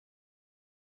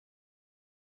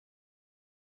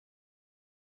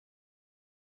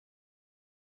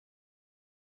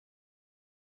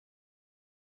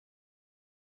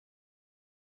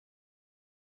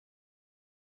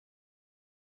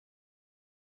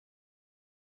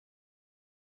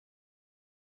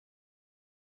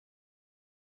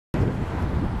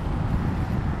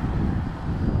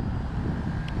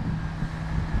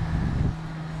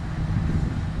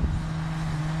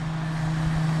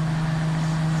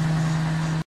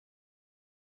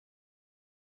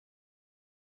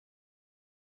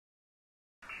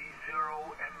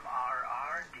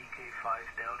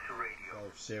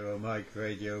Zero Mike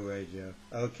Radio.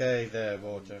 Okay there,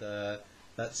 Water.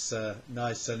 That's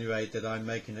nice anyway that I'm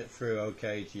making it through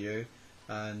okay to you,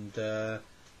 and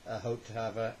I hope to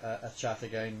have a chat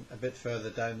again a bit further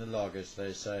down the log, as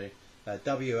they say.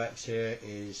 WX here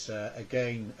is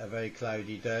again a very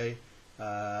cloudy day,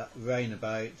 rain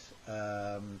about,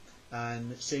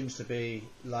 and it seems to be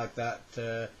like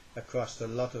that across a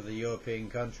lot of the European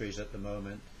countries at the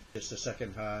moment. It's a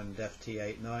second-hand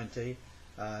FT890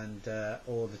 and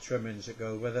all the trimmings that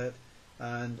go with it,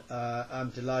 and I'm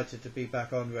delighted to be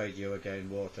back on radio again,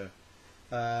 Water.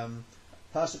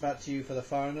 Pass it back to you for the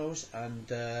finals, and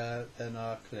then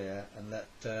I'll clear and let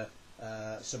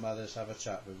some others have a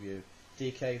chat with you.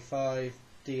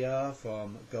 DK5DR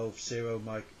from Golf Zero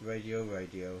Mike Radio.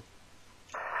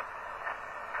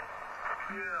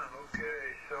 Yeah,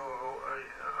 okay, so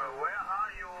where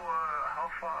are you, how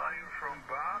far are you from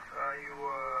Bath? Are you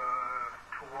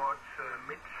towards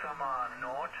Midsummer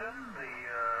Norton, the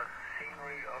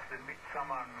scenery of the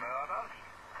Midsummer Murders?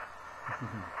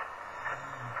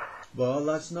 Well,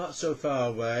 that's not so far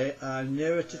away. I'm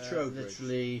nearer to Trowbridge,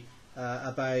 literally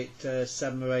about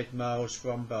 7 or 8 miles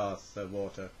from Bath,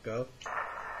 Water. Go. Oh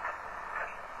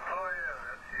yeah,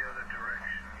 that's the other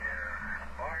direction, yeah.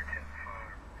 Barton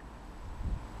Farm.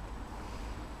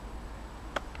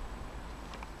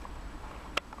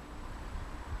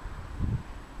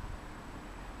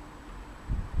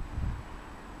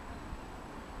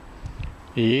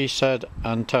 The EZ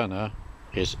antenna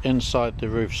is inside the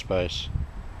roof space.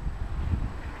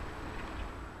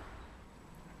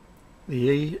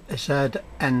 The EZ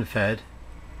NFED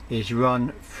is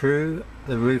run through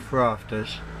the roof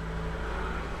rafters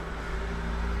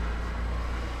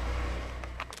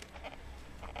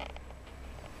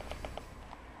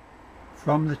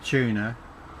from the tuner.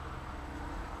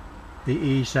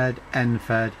 The EZ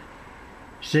NFED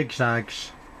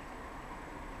zigzags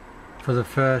for the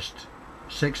first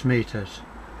 6 meters,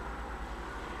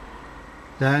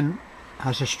 then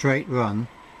has a straight run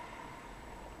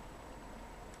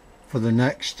for the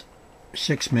next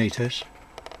 6 meters,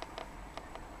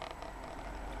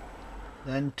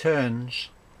 then turns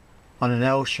on an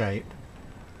L shape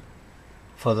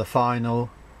for the final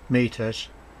meters.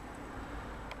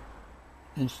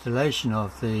 Installation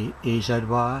of the EZ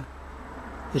wire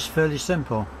is fairly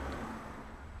simple.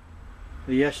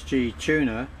 The SG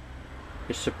tuner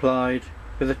is supplied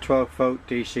with a 12-volt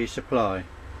DC supply.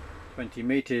 20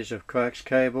 meters of coax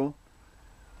cable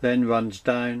then runs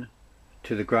down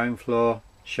to the ground floor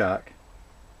shack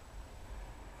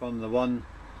from the 1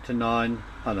 to 9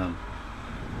 annum.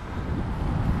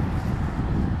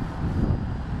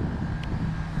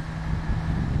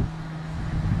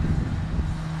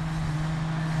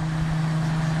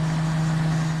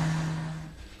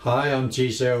 Hi, I'm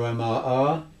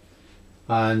G0MRR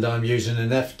and I'm using an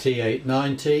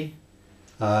FT890,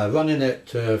 running it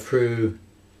through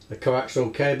a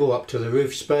coaxial cable up to the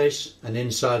roof space, and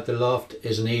inside the loft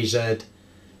is an EZ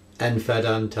NFED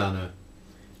antenna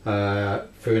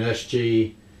through an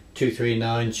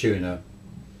SG239 tuner.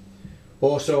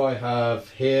 Also I have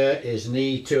here is an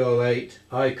E208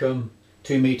 ICOM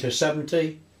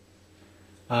 2m70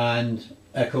 and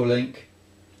Echolink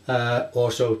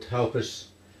also to help us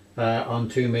on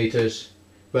 2 meters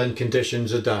when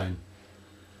conditions are down.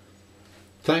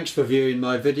 Thanks for viewing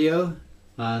my video,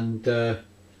 and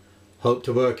hope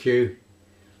to work you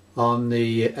on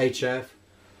the HF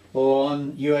or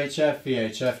on UHF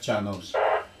VHF channels.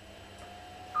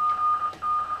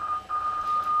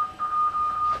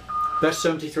 Best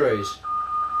 73s.